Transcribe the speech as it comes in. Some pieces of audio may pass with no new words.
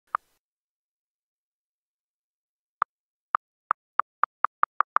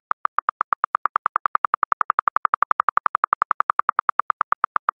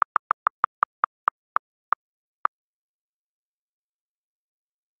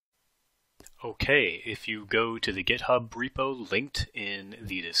Okay, if you go to the GitHub repo linked in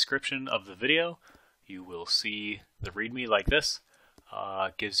the description of the video, you will see the README like this.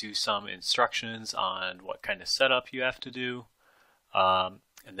 Gives you some instructions on what kind of setup you have to do, and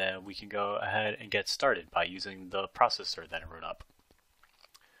then we can go ahead and get started by using the processor that I wrote up.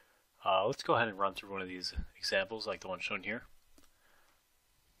 Let's go ahead and run through one of these examples like the one shown here.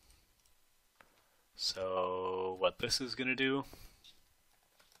 So what this is going to do,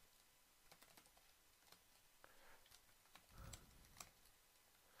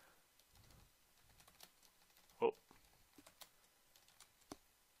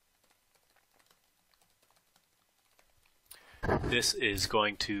 this is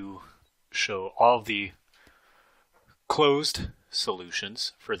going to show all of the closed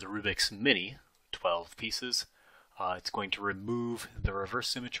solutions for the Rubik's Mini, 12 pieces. It's going to remove the reverse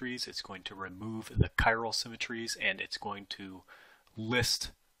symmetries, it's going to remove the chiral symmetries, and it's going to list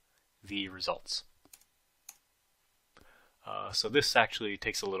the results. So this actually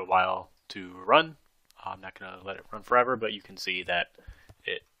takes a little while to run. I'm not going to let it run forever, but you can see that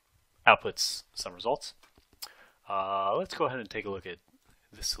it outputs some results. Let's go ahead and take a look at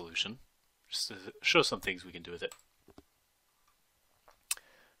this solution, just to show some things we can do with it.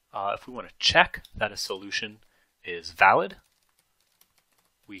 If we want to check that a solution is valid,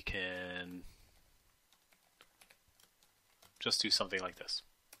 we can just do something like this.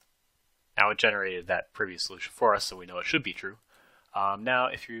 Now it generated that previous solution for us, so we know it should be true. Now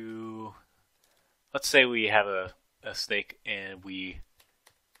if you, let's say we have a snake and we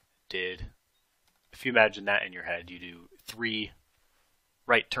did, if you imagine that in your head, you do 3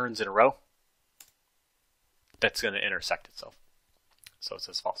 right turns in a row, that's going to intersect itself. So it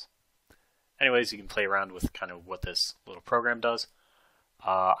says false. Anyways, you can play around with kind of what this little program does.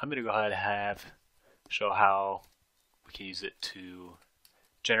 I'm going to go ahead and show how we can use it to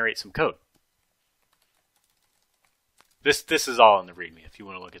generate some code. This is all in the README if you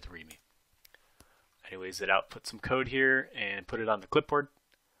want to look at the README. Anyways, it outputs some code here and put it on the clipboard.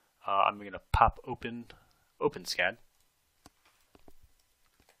 I'm going to pop open OpenSCAD,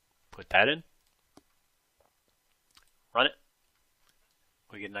 put that in, run it.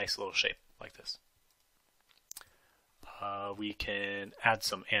 We get a nice little shape like this. We can add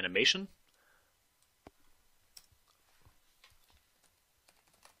some animation.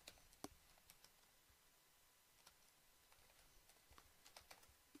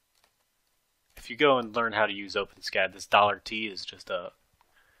 If you go and learn how to use OpenSCAD, this $T is just a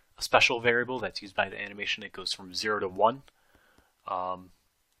special variable that's used by the animation. It goes from 0 to 1.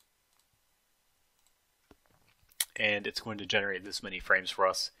 And it's going to generate this many frames for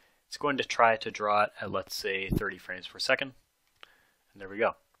us. It's going to try to draw it at, let's say, 30 frames per second. And there we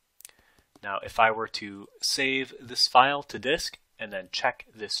go. Now, if I were to save this file to disk and then check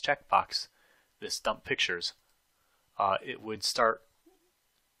this checkbox, this dump pictures, it would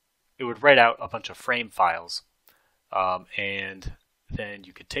write out a bunch of frame files. And then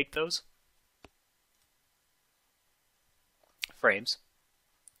you could take those frames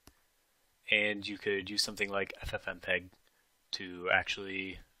and you could use something like FFmpeg to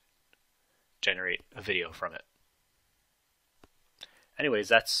actually generate a video from it. Anyways,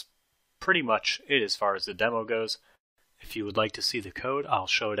 that's pretty much it as far as the demo goes. If you would like to see the code, I'll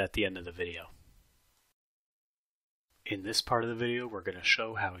show it at the end of the video. In this part of the video, we're going to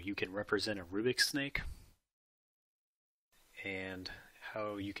show how you can represent a Rubik's snake and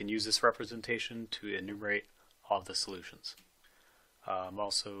how you can use this representation to enumerate all of the solutions. I'm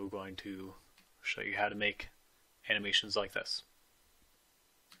also going to show you how to make animations like this.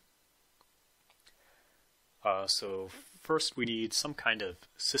 So first we need some kind of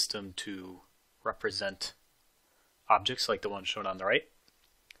system to represent objects like the one shown on the right.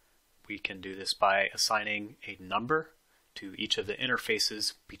 We can do this by assigning a number to each of the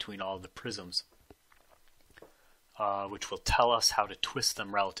interfaces between all of the prisms, which will tell us how to twist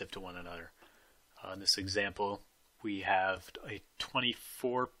them relative to one another. In this example, we have a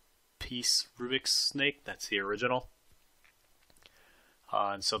 24-piece Rubik's snake. That's the original.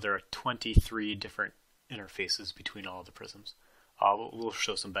 And so there are 23 different interfaces between all of the prisms. We'll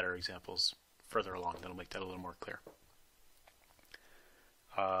show some better examples further along that'll make that a little more clear.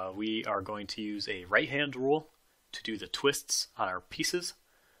 We are going to use a right-hand rule to do the twists on our pieces.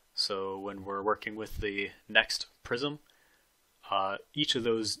 So when we're working with the next prism, each of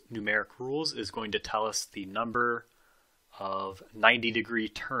those numeric rules is going to tell us the number of 90-degree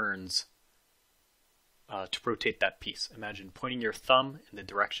turns to rotate that piece. Imagine pointing your thumb in the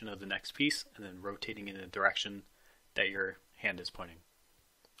direction of the next piece and then rotating in the direction that your hand is pointing.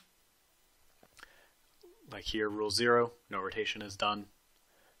 Like here, rule 0, no rotation is done.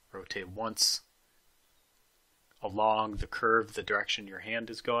 rotate once along the curve, the direction your hand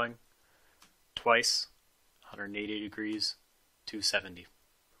is going, twice, 180 degrees, 270,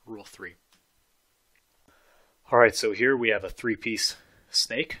 rule 3. Alright, so here we have a 3-piece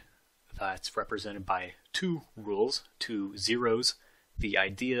snake that's represented by 2 rules, 2 zeros. The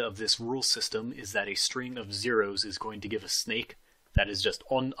idea of this rule system is that a string of zeros is going to give a snake that is just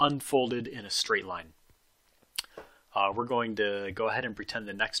unfolded in a straight line. We're going to go ahead and pretend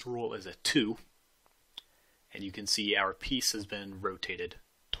the next rule is a 2, and you can see our piece has been rotated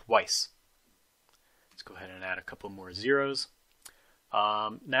twice. Let's go ahead and add a couple more zeros.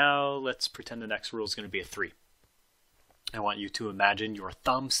 Now let's pretend the next rule is going to be a 3. I want you to imagine your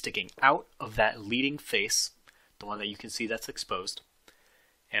thumb sticking out of that leading face, the one that you can see that's exposed,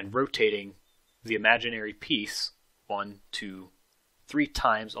 and rotating the imaginary piece 1, 2, 3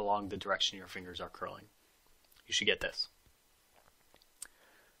 times along the direction your fingers are curling. You should get this.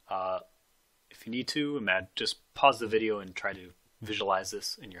 If you need to, just pause the video and try to visualize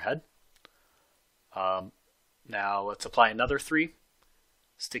this in your head. Now let's apply another 3.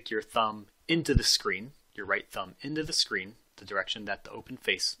 Stick your thumb into the screen, your right thumb into the screen, the direction that the open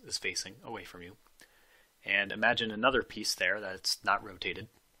face is facing away from you. And imagine another piece there that's not rotated,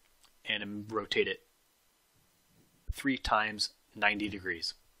 and rotate it 3 times 90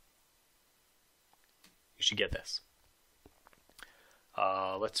 degrees. You should get this.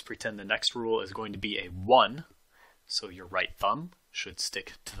 Let's pretend the next rule is going to be a 1. So your right thumb should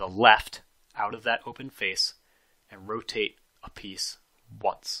stick to the left out of that open face and rotate a piece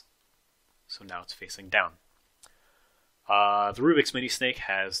once. So now it's facing down. The Rubik's Mini Snake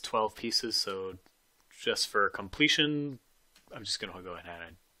has 12 pieces, so just for completion, I'm just going to go ahead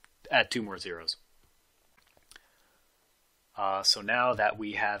and add 2 more zeros. So now that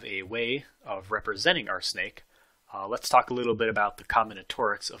we have a way of representing our snake, let's talk a little bit about the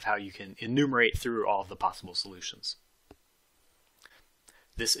combinatorics of how you can enumerate through all of the possible solutions.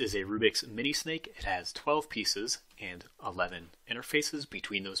 This is a Rubik's Mini Snake. It has 12 pieces and 11 interfaces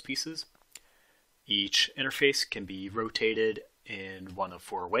between those pieces. Each interface can be rotated in one of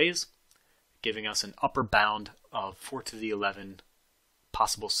 4 ways, giving us an upper bound of 4 to the 11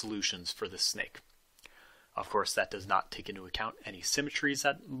 possible solutions for this snake. Of course, that does not take into account any symmetries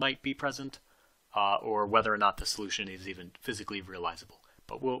that might be present, or whether or not the solution is even physically realizable.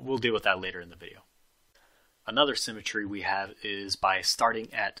 But we'll deal with that later in the video. Another symmetry we have is by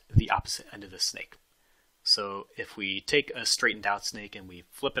starting at the opposite end of the snake. So if we take a straightened out snake and we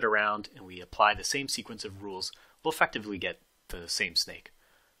flip it around and we apply the same sequence of rules, we'll effectively get the same snake.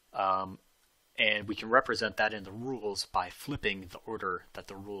 And we can represent that in the rules by flipping the order that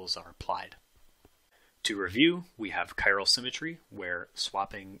the rules are applied. To review, we have chiral symmetry, where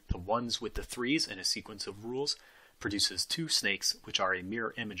swapping the 1s with the 3s in a sequence of rules produces 2 snakes which are a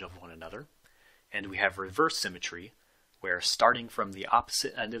mirror image of one another. And we have reverse symmetry, where starting from the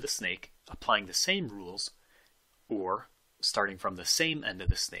opposite end of the snake, applying the same rules, or starting from the same end of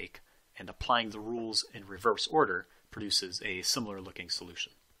the snake and applying the rules in reverse order produces a similar looking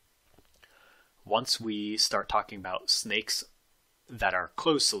solution. Once we start talking about snakes that are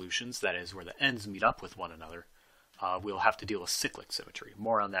closed solutions, that is where the ends meet up with one another, we'll have to deal with cyclic symmetry.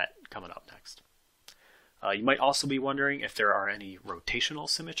 More on that coming up next. You might also be wondering if there are any rotational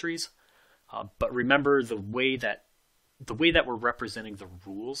symmetries, but remember the way that we're representing the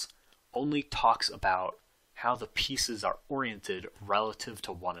rules only talks about how the pieces are oriented relative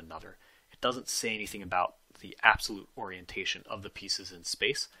to one another. It doesn't say anything about the absolute orientation of the pieces in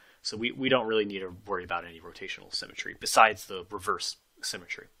space, so we don't really need to worry about any rotational symmetry besides the reverse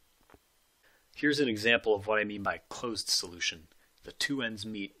symmetry. Here's an example of what I mean by closed solution. The 2 ends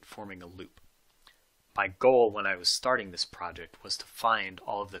meet, forming a loop. My goal when I was starting this project was to find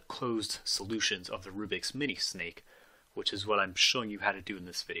all of the closed solutions of the Rubik's Mini Snake, which is what I'm showing you how to do in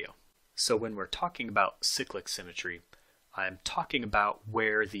this video. So when we're talking about cyclic symmetry, I'm talking about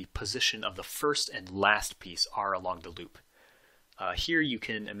where the position of the first and last piece are along the loop. Here you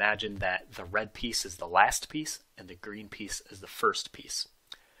can imagine that the red piece is the last piece and the green piece is the first piece.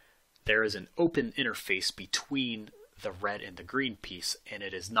 There is an open interface between the red and the green piece, and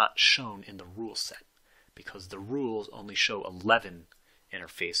it is not shown in the rule set because the rules only show 11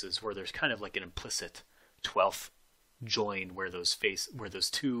 interfaces where there's kind of like an implicit 12th join where those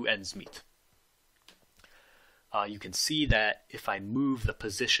 2 ends meet. You can see that if I move the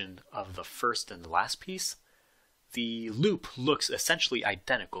position of the first and the last piece, the loop looks essentially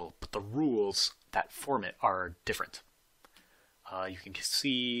identical, but the rules that form it are different. You can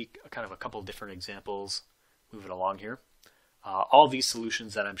see kind of a couple different examples moving along here. All these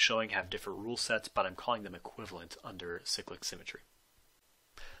solutions that I'm showing have different rule sets, but I'm calling them equivalent under cyclic symmetry.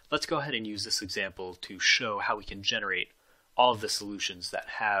 let's go ahead and use this example to show how we can generate all of the solutions that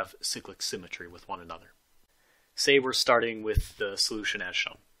have cyclic symmetry with one another. Say we're starting with the solution as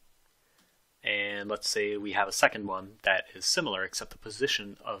shown. And let's say we have a second one that is similar, except the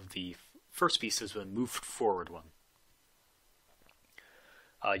position of the first piece has been moved forward one.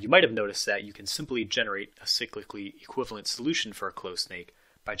 You might have noticed that you can simply generate a cyclically equivalent solution for a closed snake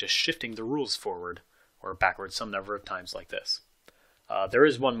by just shifting the rules forward or backward some number of times like this. There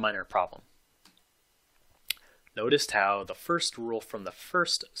is one minor problem. Notice how the first rule from the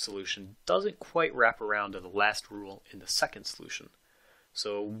first solution doesn't quite wrap around to the last rule in the second solution.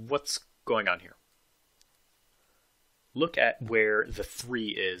 So what's going on here? Look at where the 3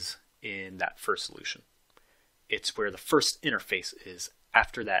 is in that first solution. It's where the first interface is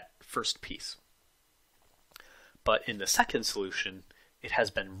after that first piece. But in the second solution, it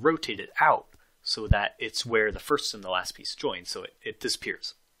has been rotated out so that it's where the first and the last piece join, so it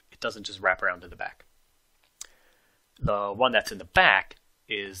disappears. It doesn't just wrap around to the back. The one that's in the back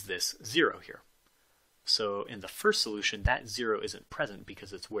is this 0 here. So in the first solution, that 0 isn't present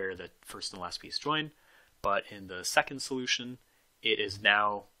because it's where the first and last piece join, but in the second solution, it is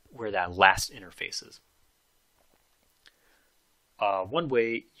now where that last interface is. One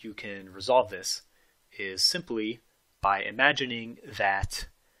way you can resolve this is simply by imagining that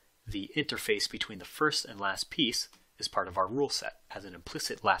the interface between the first and last piece is part of our rule set as an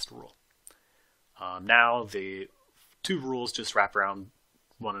implicit last rule. Now the two rules just wrap around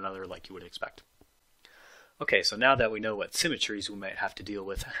one another like you would expect. Okay, so now that we know what symmetries we might have to deal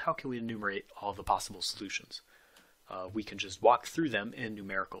with, how can we enumerate all the possible solutions? We can just walk through them in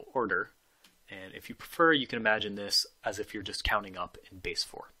numerical order. And if you prefer, you can imagine this as if you're just counting up in base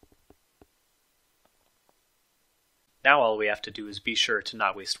 4. Now all we have to do is be sure to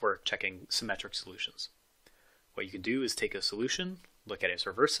not waste work checking symmetric solutions. What you can do is take a solution, look at its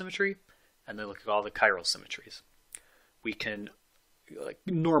reverse symmetry, and then look at all the chiral symmetries. We can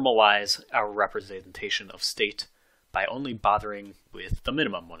normalize our representation of state by only bothering with the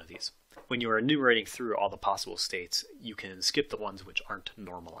minimum one of these. When you are enumerating through all the possible states, you can skip the ones which aren't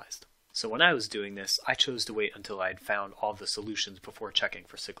normalized. So when I was doing this, I chose to wait until I had found all the solutions before checking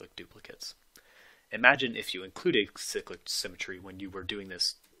for cyclic duplicates. Imagine if you included cyclic symmetry when you were doing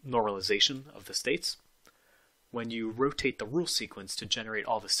this normalization of the states. When you rotate the rule sequence to generate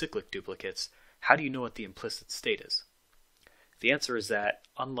all the cyclic duplicates, how do you know what the implicit state is? The answer is that,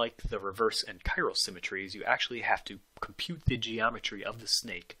 unlike the reverse and chiral symmetries, you actually have to compute the geometry of the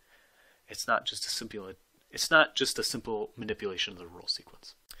snake. It's not just a simple manipulation of the rule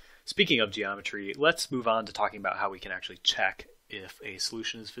sequence. Speaking of geometry, let's move on to talking about how we can actually check if a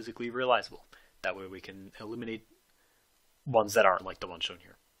solution is physically realizable. That way we can eliminate ones that aren't like the one shown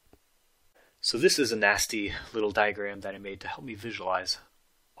here. So this is a nasty little diagram that I made to help me visualize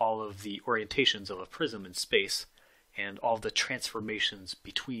all of the orientations of a prism in space and all the transformations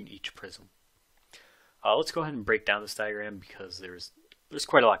between each prism. Let's go ahead and break down this diagram because there's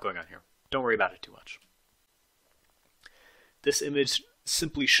quite a lot going on here. Don't worry about it too much. This image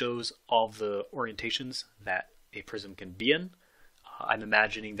simply shows all the orientations that a prism can be in. I'm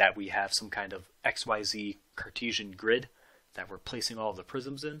imagining that we have some kind of XYZ Cartesian grid that we're placing all of the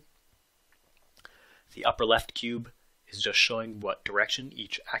prisms in. The upper left cube is just showing what direction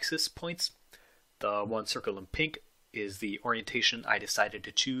each axis points. The one circled in pink is the orientation I decided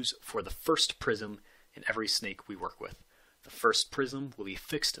to choose for the first prism in every snake we work with. The first prism will be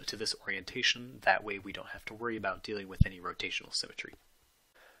fixed to this orientation, that way we don't have to worry about dealing with any rotational symmetry.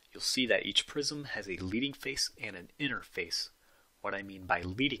 You'll see that each prism has a leading face and an inner face. What I mean by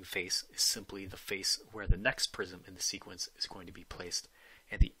leading face is simply the face where the next prism in the sequence is going to be placed,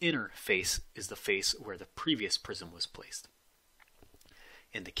 and the inner face is the face where the previous prism was placed.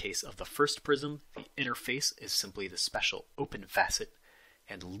 In the case of the first prism, the inner face is simply the special open facet,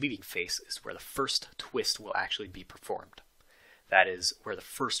 and the leading face is where the first twist will actually be performed. That is where the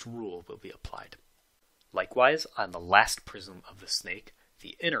first rule will be applied. Likewise, on the last prism of the snake,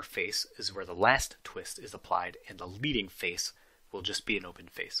 the inner face is where the last twist is applied, and the leading face will just be an open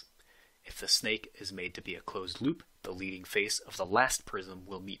face. If the snake is made to be a closed loop, the leading face of the last prism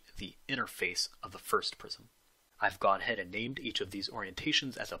will meet the inner face of the first prism. I've gone ahead and named each of these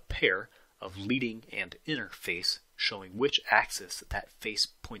orientations as a pair of leading and inner face, showing which axis that face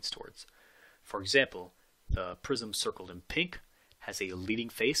points towards. For example, the prism circled in pink has a leading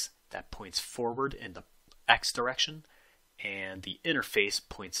face that points forward in the X direction, and the inner face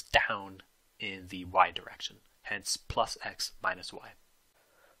points down in the Y direction, hence plus X minus Y.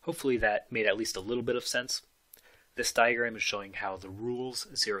 Hopefully that made at least a little bit of sense. This diagram is showing how the rules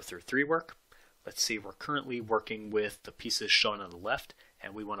 0 through 3 work. Let's see, we're currently working with the pieces shown on the left,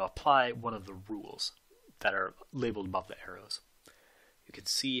 and we want to apply one of the rules that are labeled above the arrows. You can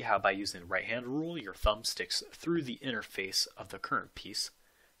see how by using the right-hand rule, your thumb sticks through the interface of the current piece,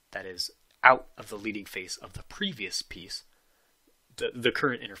 that is, out of the leading face of the previous piece. The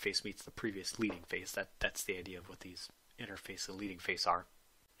current interface meets the previous leading face. That's the idea of what these interface and leading face are.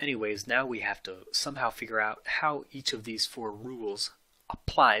 Anyways, now we have to somehow figure out how each of these 4 rules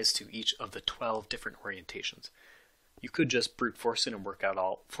applies to each of the 12 different orientations. You could just brute force it and work out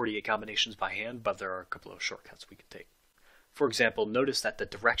all 48 combinations by hand, but there are a couple of shortcuts we can take. For example, notice that the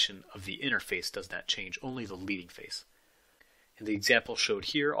direction of the interface does not change, only the leading face. In the example showed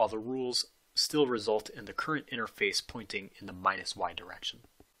here, all the rules still result in the current interface pointing in the -y direction.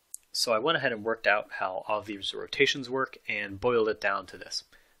 So I went ahead and worked out how all of these rotations work and boiled it down to this.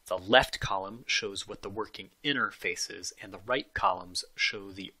 The left column shows what the working interface is, and the right columns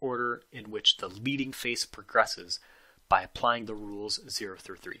show the order in which the leading face progresses by applying the rules 0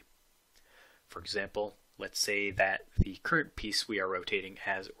 through 3. For example, let's say that the current piece we are rotating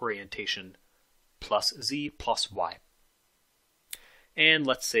has orientation +z + y. And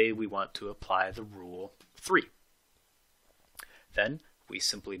let's say we want to apply the rule 3. Then we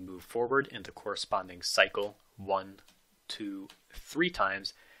simply move forward in the corresponding cycle 1, 2, 3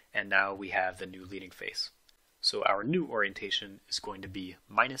 times, and now we have the new leading face. So our new orientation is going to be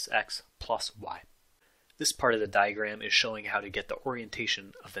 -x + y. This part of the diagram is showing how to get the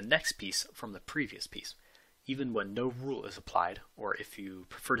orientation of the next piece from the previous piece, even when no rule is applied, or if you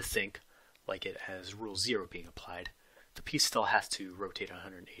prefer to think like it as rule 0 being applied, the piece still has to rotate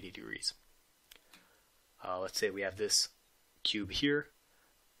 180 degrees. Let's say we have this cube here.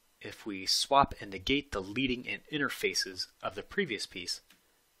 If we swap and negate the leading and interfaces of the previous piece,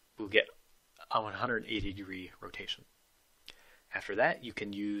 we'll get a 180 degree rotation. After that, you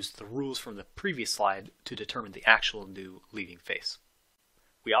can use the rules from the previous slide to determine the actual new leading face.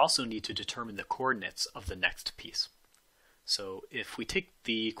 We also need to determine the coordinates of the next piece. So if we take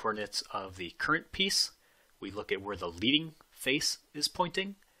the coordinates of the current piece, we look at where the leading face is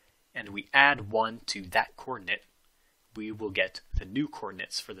pointing, and we add 1 to that coordinate, we will get the new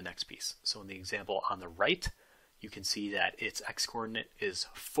coordinates for the next piece. So in the example on the right, you can see that its x-coordinate is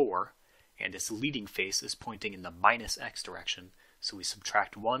 4, and its leading face is pointing in the -x direction, so we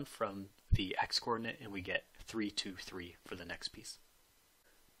subtract 1 from the x-coordinate and we get 3, 2, 3 for the next piece.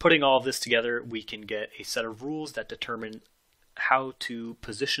 Putting all of this together, we can get a set of rules that determine how to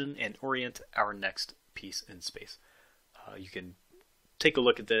position and orient our next piece in space. You can take a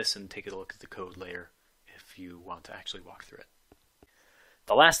look at this and take a look at the code later if you want to actually walk through it.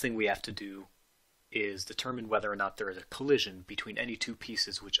 The last thing we have to do is determine whether or not there is a collision between any 2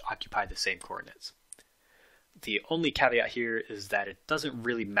 pieces which occupy the same coordinates. The only caveat here is that it doesn't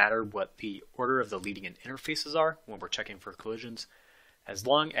really matter what the order of the leading and interfaces are when we're checking for collisions, as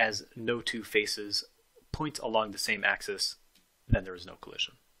long as no 2 faces point along the same axis, then there is no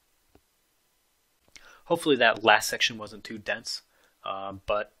collision. Hopefully that last section wasn't too dense,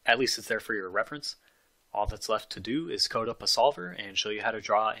 but at least it's there for your reference. All that's left to do is code up a solver and show you how to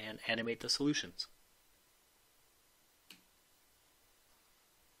draw and animate the solutions.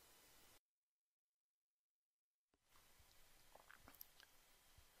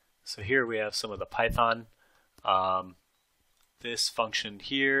 So here we have some of the Python. This function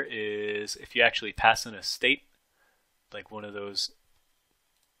here is if you actually pass in a state, like one of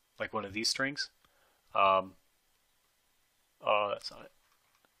these strings. Oh, that's not it.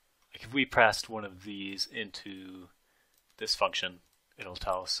 Like if we passed one of these into this function, it'll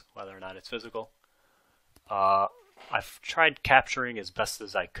tell us whether or not it's physical. I've tried capturing as best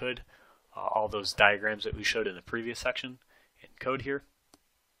as I could all those diagrams that we showed in the previous section in code here.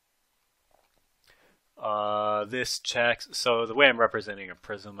 This checks, so the way I'm representing a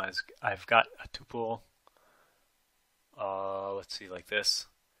prism is I've got a tuple, let's see, like this.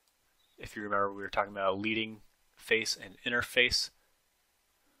 If you remember, we were talking about a leading face and interface.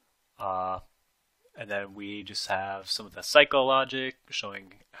 And then we just have some of the cycle logic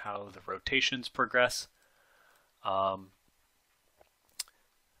showing how the rotations progress. Got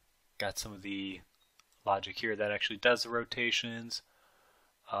some of the logic here that actually does the rotations.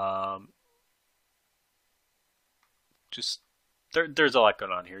 There's a lot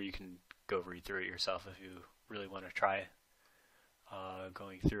going on here. You can go read through it yourself if you really want to try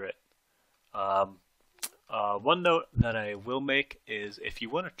going through it. One note that I will make is if you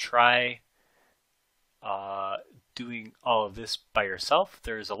want to try doing all of this by yourself,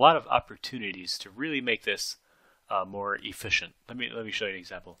 there's a lot of opportunities to really make this more efficient. Let me show you an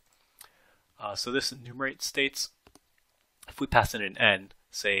example. So this enumerate states, if we pass in an n,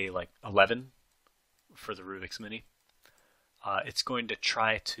 say like 11 for the Rubik's Mini, it's going to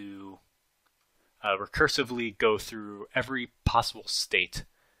try to recursively go through every possible state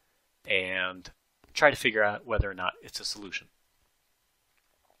and try to figure out whether or not it's a solution.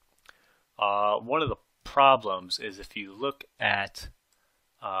 One of the problems is if you look at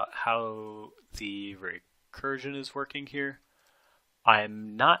how the recursion is working here,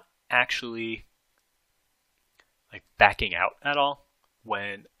 I'm not actually like backing out at all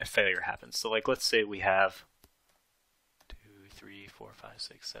when a failure happens. So like let's say we have 2, 3, 4, 5,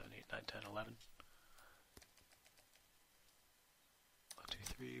 6, 7, 8, 9, 10, 11. 1, 2,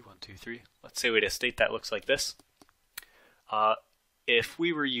 3, 1, 2, 3. Let's say we had a state that looks like this. If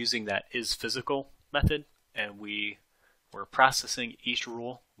we were using that isPhysical method and we were processing each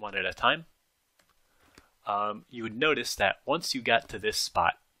rule one at a time, you would notice that once you got to this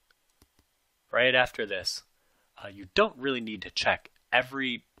spot, right after this, you don't really need to check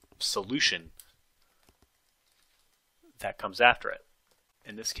every solution that comes after it.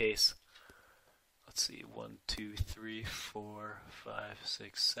 In this case, let's see, 1, 2, 3, 4, 5,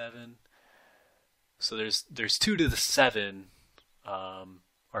 6, 7. So there's 2 to the 7,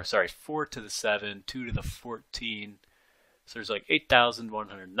 or sorry, 4 to the 7, 2 to the 14. So there's like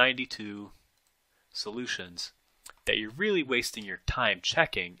 8,192 solutions that you're really wasting your time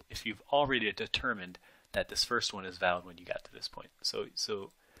checking if you've already determined that this first one is valid when you got to this point. So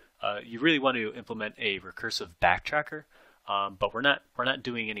you really want to implement a recursive backtracker, but we're not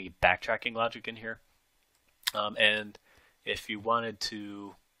doing any backtracking logic in here. And if you wanted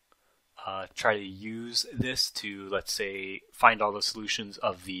to try to use this to, let's say, find all the solutions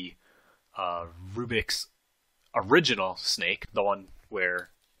of the Rubik's original snake, the one where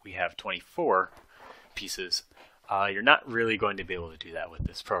we have 24 pieces, you're not really going to be able to do that with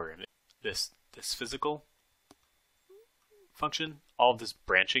this program. This physical function, all of this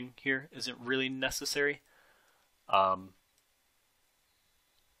branching here isn't really necessary.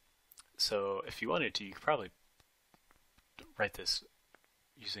 So if you wanted to, you could probably write this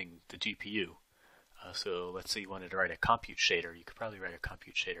using the GPU. So let's say you wanted to write a compute shader, you could probably write a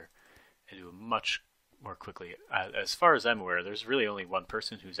compute shader and do it much more quickly. As far as I'm aware, there's really only one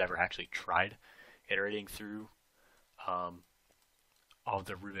person who's ever actually tried iterating through all of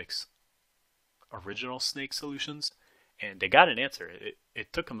the Rubik's original snake solutions, and they got an answer.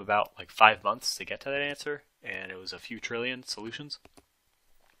 It took them about like 5 months to get to that answer, and it was a few trillion solutions.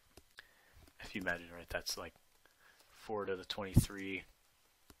 If you imagine, right, that's like 4 to the 23,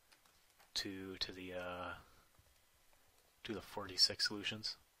 2 to the 46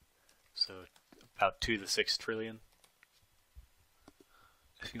 solutions. So about 2 to the 6 trillion,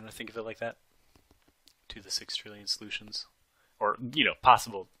 if you want to think of it like that. 2 to the 6 trillion solutions, or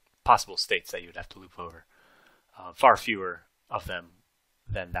possible states that you would have to loop over. Far fewer of them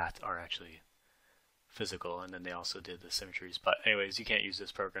than that are actually physical, and then they also did the symmetries. But anyways, you can't use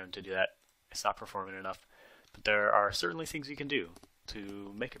this program to do that. It's not performant enough. But there are certainly things you can do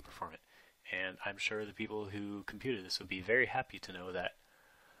to make it performant, and I'm sure the people who computed this would be very happy to know that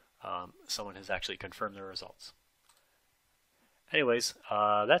someone has actually confirmed their results. Anyways,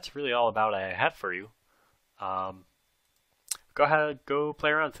 that's really all about I have for you. Go ahead, go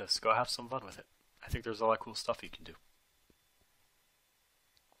play around with this. Go have some fun with it. I think there's a lot of cool stuff you can do.